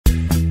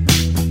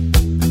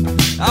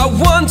I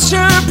want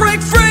to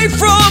break free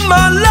from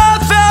my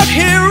life out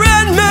here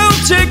and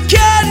move to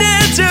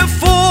Canada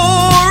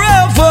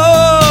forever.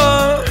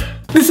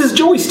 This is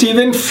Joey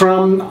Stephen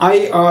from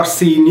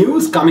IRC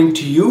News coming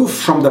to you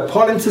from the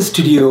Polinsys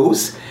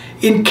Studios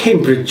in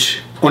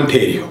Cambridge,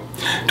 Ontario.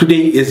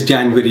 Today is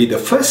January the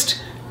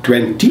 1st,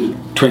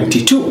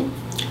 2022.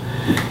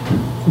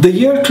 The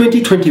year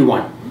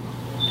 2021,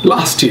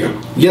 last year,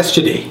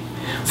 yesterday,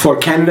 for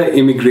Canada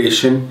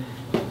immigration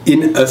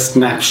in a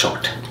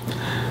snapshot.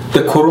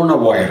 The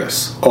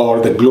coronavirus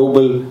or the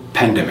global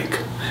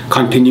pandemic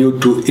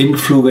continued to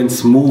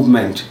influence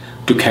movement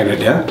to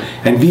Canada,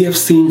 and we have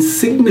seen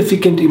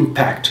significant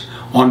impact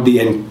on the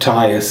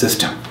entire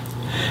system.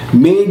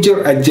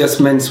 Major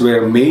adjustments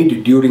were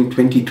made during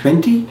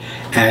 2020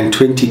 and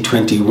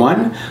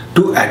 2021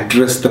 to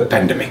address the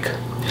pandemic.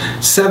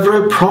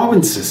 Several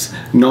provinces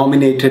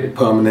nominated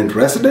permanent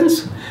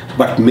residents,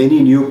 but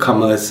many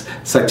newcomers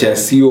such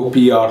as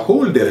COPR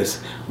holders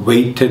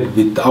waited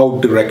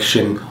without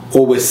direction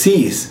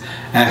overseas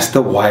as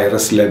the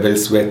virus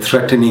levels were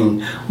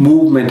threatening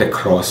movement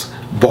across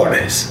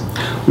borders.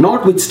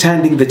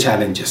 Notwithstanding the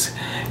challenges,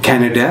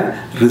 Canada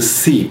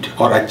received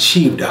or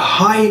achieved a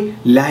high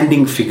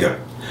landing figure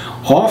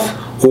of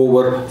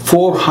over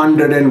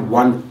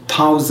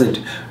 401,000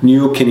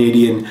 new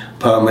Canadian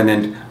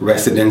permanent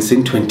residents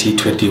in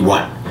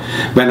 2021.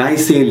 When I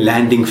say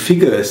landing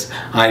figures,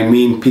 I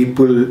mean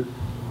people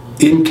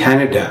in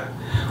Canada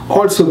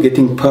also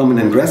getting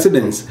permanent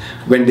residence.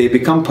 When they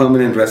become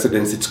permanent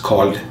residents, it's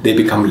called they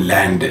become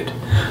landed.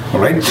 All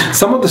right.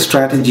 Some of the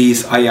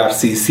strategies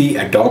IRCC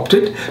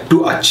adopted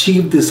to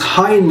achieve this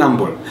high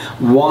number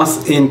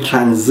was in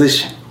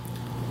transition.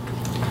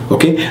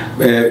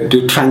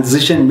 To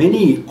transition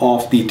many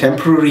of the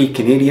temporary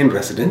Canadian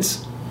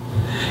residents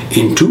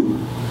into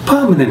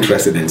permanent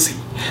residency.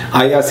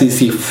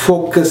 IRCC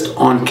focused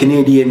on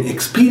Canadian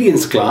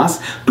experience class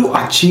to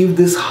achieve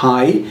this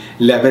high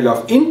level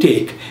of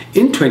intake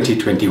in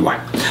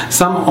 2021.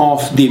 Some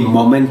of the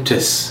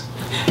momentous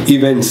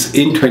events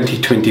in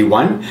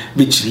 2021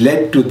 which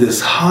led to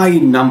this high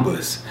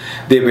numbers,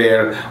 they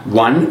were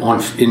one on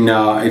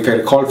if I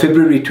recall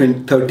February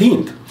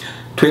 13th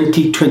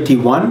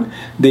 2021,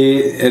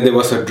 there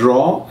was a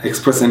draw,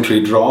 express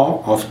entry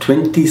draw of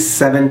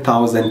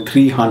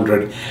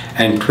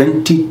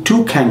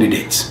 27,322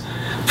 candidates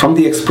from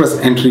the express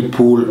entry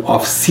pool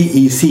of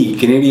CEC,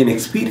 Canadian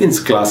Experience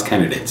Class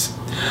candidates.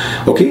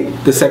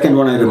 The second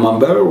one I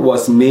remember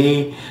was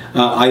May.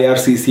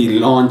 IRCC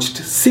launched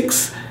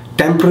 6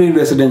 temporary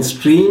resident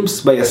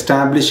streams by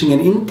establishing an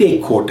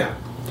intake quota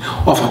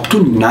of up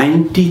to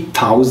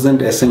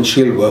 90,000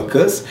 essential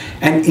workers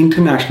and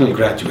international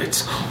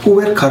graduates who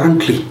were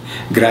currently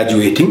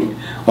graduating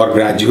or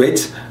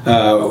graduates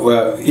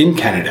in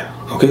Canada.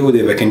 Who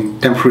they were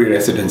temporary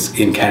residents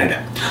in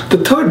Canada. The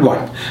third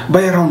one,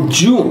 by around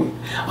June,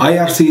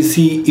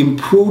 IRCC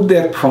improved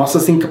their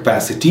processing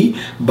capacity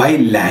by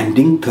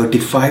landing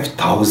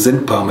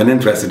 35,000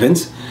 permanent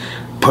residents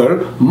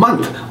per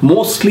month,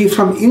 mostly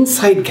from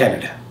inside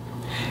Canada.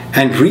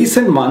 And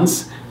recent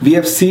months, we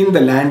have seen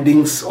the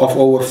landings of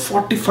over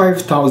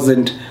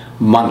 45,000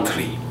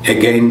 monthly.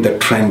 Again, the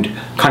trend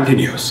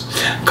continues.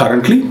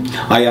 Currently,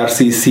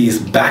 IRCC's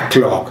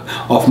backlog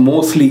of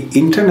mostly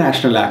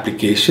international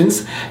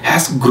applications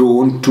has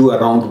grown to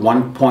around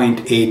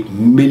 1.8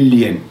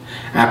 million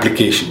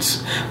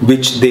applications,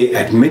 which they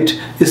admit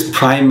is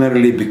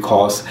primarily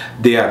because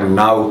they are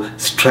now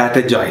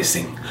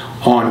strategizing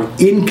on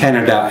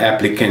in-Canada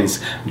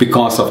applicants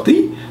because of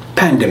the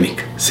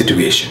pandemic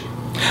situation.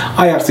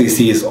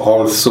 IRCC is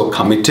also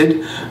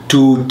committed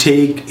to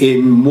take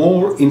in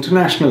more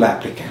international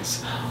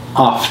applicants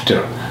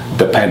after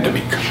the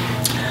pandemic.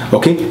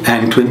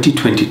 And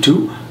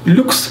 2022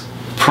 looks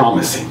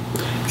promising.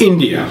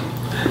 India,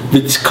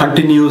 which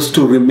continues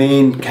to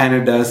remain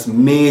Canada's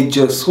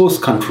major source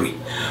country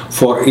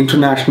for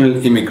international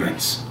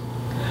immigrants.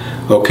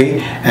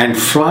 And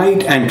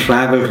flight and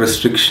travel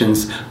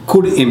restrictions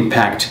could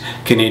impact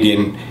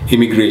Canadian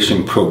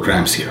immigration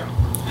programs here.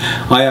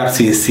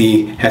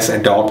 IRCC has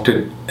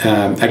adapted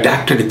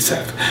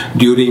itself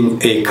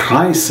during a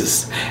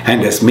crisis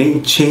and has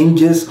made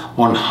changes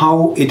on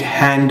how it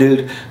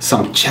handled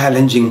some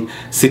challenging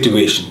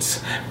situations.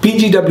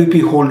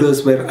 PGWP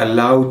holders were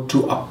allowed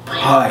to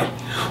apply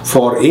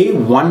for a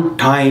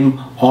one-time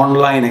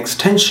online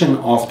extension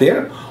of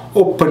their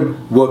open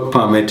work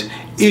permit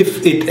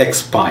if it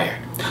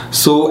expired,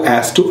 so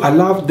as to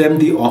allow them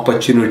the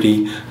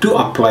opportunity to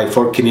apply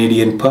for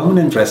Canadian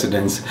permanent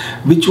residence,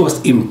 which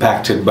was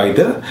impacted by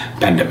the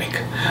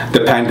pandemic.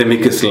 The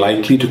pandemic is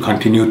likely to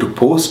continue to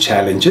pose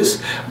challenges,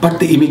 but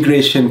the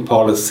immigration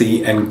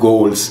policy and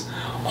goals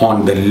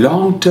on the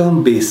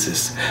long-term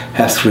basis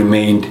has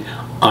remained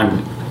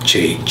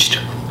unchanged.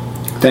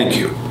 Thank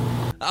you.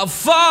 I've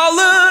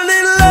fallen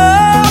in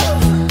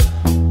love.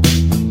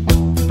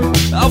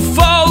 I've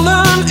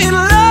fallen in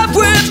love.